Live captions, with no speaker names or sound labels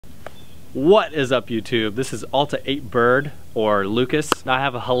What is up, YouTube? This is Alta 8 Bird, or Lucas. I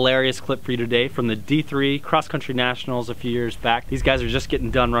have a hilarious clip for you today from the D3 Cross Country Nationals a few years back. These guys are just getting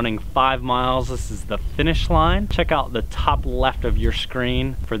done running 5 miles. This is the finish line. Check out the top left of your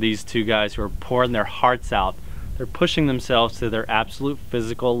screen for these two guys who are pouring their hearts out. They're pushing themselves to their absolute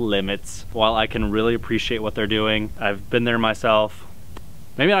physical limits. While I can really appreciate what they're doing, I've been there myself.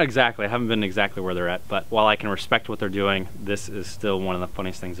 Maybe not exactly, I haven't been exactly where they're at, but while I can respect what they're doing, this is still one of the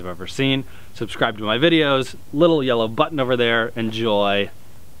funniest things I've ever seen. Subscribe to my videos, little yellow button over there, enjoy.